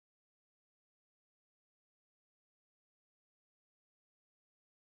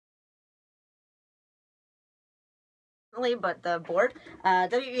But the board,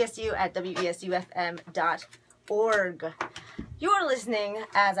 WESU at wesufm.org. You're listening,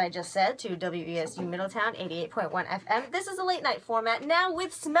 as I just said, to WESU Middletown 88.1 FM. This is a late night format, now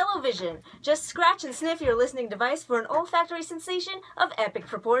with Smell-O-Vision. Just scratch and sniff your listening device for an olfactory sensation of epic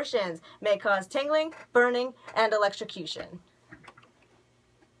proportions. May cause tingling, burning, and electrocution.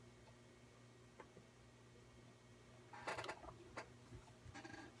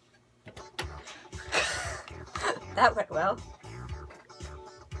 That went well.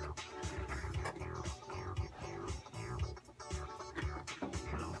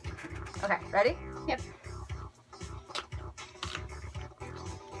 Okay, ready? Yep.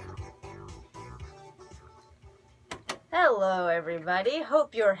 Hello, everybody.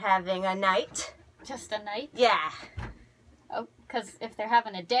 Hope you're having a night. Just a night? Yeah. Oh, because if they're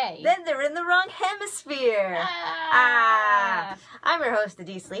having a day... Then they're in the wrong hemisphere. I'm your host, the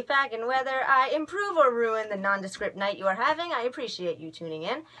Slepack, and whether I improve or ruin the nondescript night you are having, I appreciate you tuning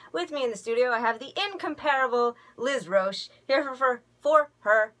in. With me in the studio, I have the incomparable Liz Roche, here for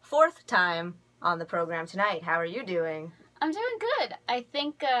her fourth time on the program tonight. How are you doing? I'm doing good. I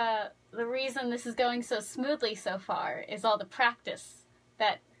think the reason this is going so smoothly so far is all the practice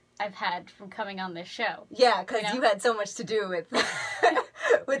that I've had from coming on this show. Yeah, because you had so much to do with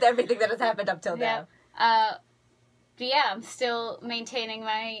with everything that has happened up till now. But yeah, I'm still maintaining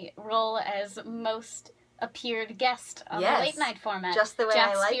my role as most appeared guest on the late night format. Just the way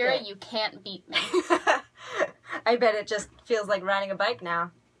Jack I like Spira, it. You can't beat me. I bet it just feels like riding a bike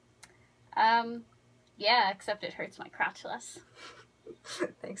now. Yeah, except it hurts my crotch less.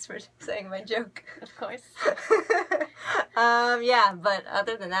 Thanks for saying my joke. Of course. Yeah, but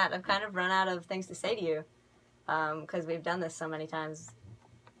other than that, I've kind of run out of things to say to you. Because we've done this so many times.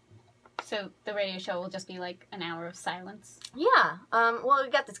 So the radio show will just be like an hour of silence? Yeah. Well, we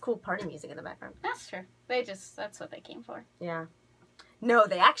got this cool party music in the background. That's true. That's what they came for. Yeah. No,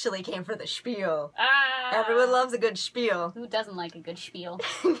 they actually came for the spiel. Everyone loves a good spiel. Who doesn't like a good spiel?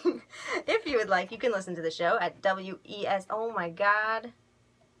 If you would like, you can listen to the show at WES. Oh my god.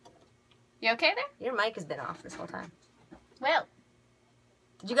 You okay there? Your mic has been off this whole time. Well.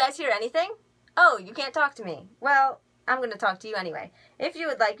 Did you guys hear anything? Oh, you can't talk to me. Well, I'm going to talk to you anyway. If you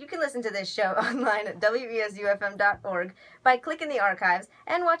would like, you can listen to this show online at wesufm.org by clicking the archives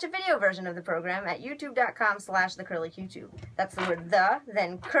and watch a video version of the program at youtube.com/theCurliQtube. That's the word the,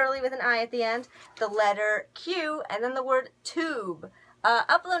 then curly with an I at the end, the letter Q, and then the word tube.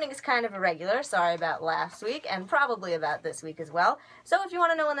 Uploading is kind of irregular. Sorry about last week, and probably about this week as well. So if you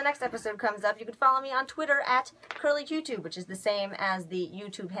want to know when the next episode comes up, you can follow me on Twitter at CurliQtube, which is the same as the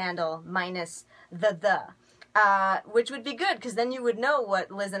YouTube handle minus the. Which would be good, because then you would know what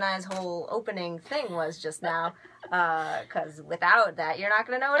Liz and I's whole opening thing was just now. Because without that, you're not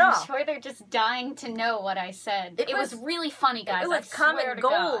going to know at all. I'm sure they're just dying to know what I said. It was really funny, guys. It was comic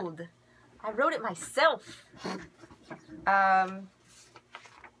gold. God. I wrote it myself.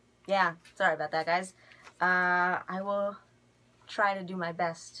 Yeah, sorry about that, guys. I will try to do my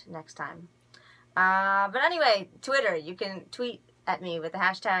best next time. But anyway, Twitter, you can tweet at me with the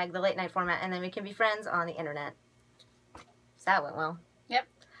hashtag the late night format, and then we can be friends on the internet. So that went well. Yep.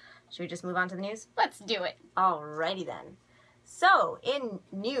 Should we just move on to the news? Let's do it. Alrighty then. So, in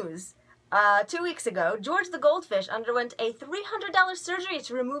news, 2 weeks ago, George the goldfish underwent a $300 surgery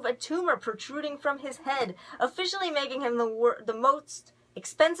to remove a tumor protruding from his head, officially making him the most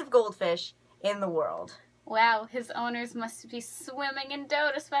expensive goldfish in the world. Wow, his owners must be swimming in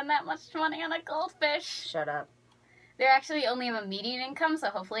dough to spend that much money on a goldfish. Shut up. They actually only have a median income, so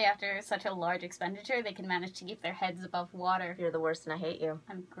hopefully after such a large expenditure, they can manage to keep their heads above water. You're the worst and I hate you.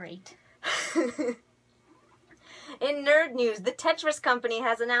 I'm great. In nerd news, the Tetris Company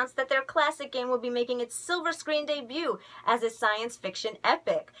has announced that their classic game will be making its silver screen debut as a science fiction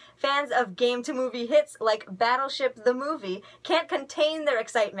epic. Fans of game-to-movie hits like Battleship the Movie can't contain their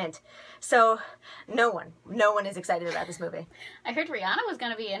excitement. So, no one is excited about this movie. I heard Rihanna was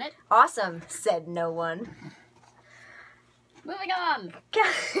going to be in it. Awesome, said no one. Moving on.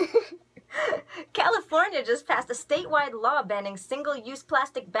 California just passed a statewide law banning single-use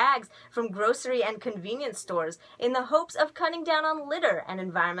plastic bags from grocery and convenience stores in the hopes of cutting down on litter and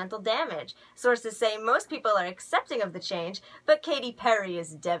environmental damage. Sources say most people are accepting of the change, but Katy Perry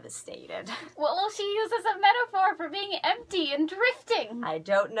is devastated. What will she use as a metaphor for being empty and drifting? I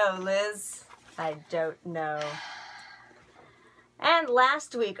don't know, Liz. I don't know. And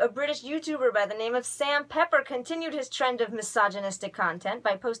last week, a British YouTuber by the name of Sam Pepper continued his trend of misogynistic content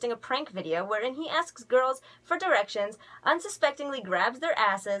by posting a prank video wherein he asks girls for directions, unsuspectingly grabs their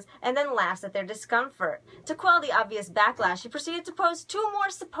asses, and then laughs at their discomfort. To quell the obvious backlash, he proceeded to post 2 more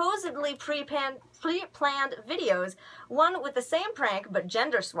supposedly pre-planned videos, one with the same prank but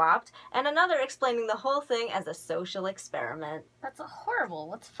gender-swapped, and another explaining the whole thing as a social experiment. That's horrible.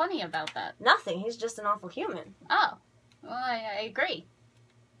 What's funny about that? Nothing, he's just an awful human. Oh. Well, I agree.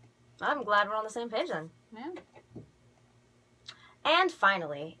 I'm glad we're on the same page then. Yeah. And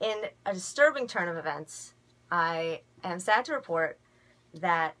finally, in a disturbing turn of events, I am sad to report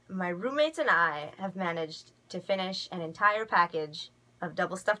that my roommates and I have managed to finish an entire package of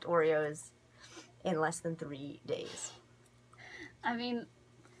double stuffed Oreos in less than 3 days. I mean,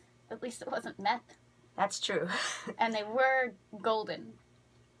 at least it wasn't meth. That's true. And they were golden.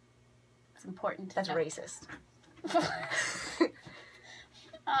 It's important to That's know. racist.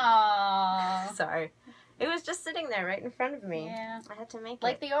 Aww. Sorry. It was just sitting there right in front of me. Yeah. I had to make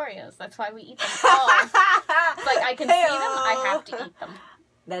Like it. the Oreos. That's why we eat them all. It's like I can see them, I have to eat them.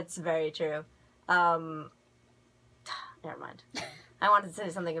 That's very true. Never mind. I wanted to say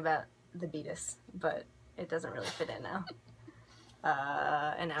something about the beatus, but it doesn't really fit in now.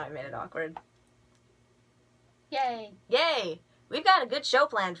 And now I made it awkward. Yay. Yay! We've got a good show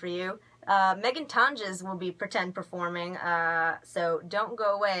planned for you. Meghan Tonjes will be pretend performing, so don't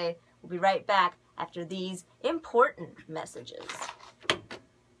go away. We'll be right back after these important messages.